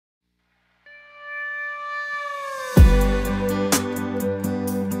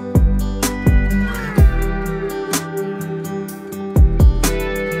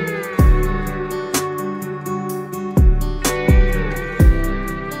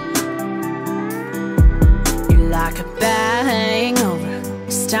a bad hangover.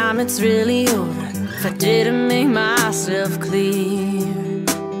 This time it's really over if I didn't make myself clear.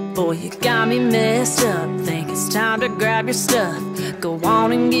 Boy, you got me messed up. Think it's time to grab your stuff. Go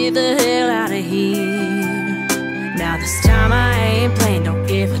on and get the hell out of here. Now this time I ain't playing. Don't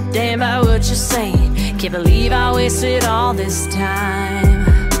give a damn about what you're saying. Can't believe I wasted all this time.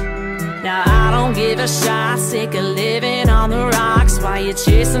 Now I don't give a shot. Sick of living on the rocks while you're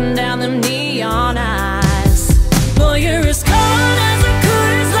chasing down them neon eyes. Boy, you're as cold as a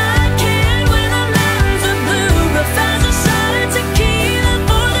Coors Light can when the mountains are blue. Rough as a shot of tequila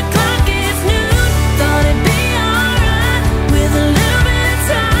before the clock hits noon. Thought it'd be alright with a little bit of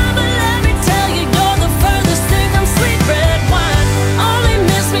time, but let me tell you, you're the furthest thing from sweet red wine. Only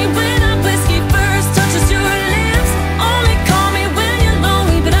miss me when our whiskey first touches your lips. Only call me when you're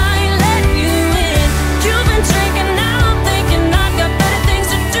lonely, but I ain't let you in. You've been drinking, now I'm thinking I've got better things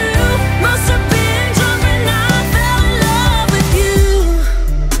to do. Must have been drunk and I fell in love with you.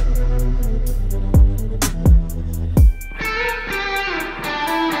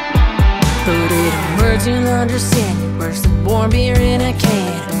 Put it in words you'll understand. It worse than warm beer in a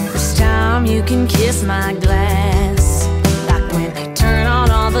can. This time you can kiss my glass.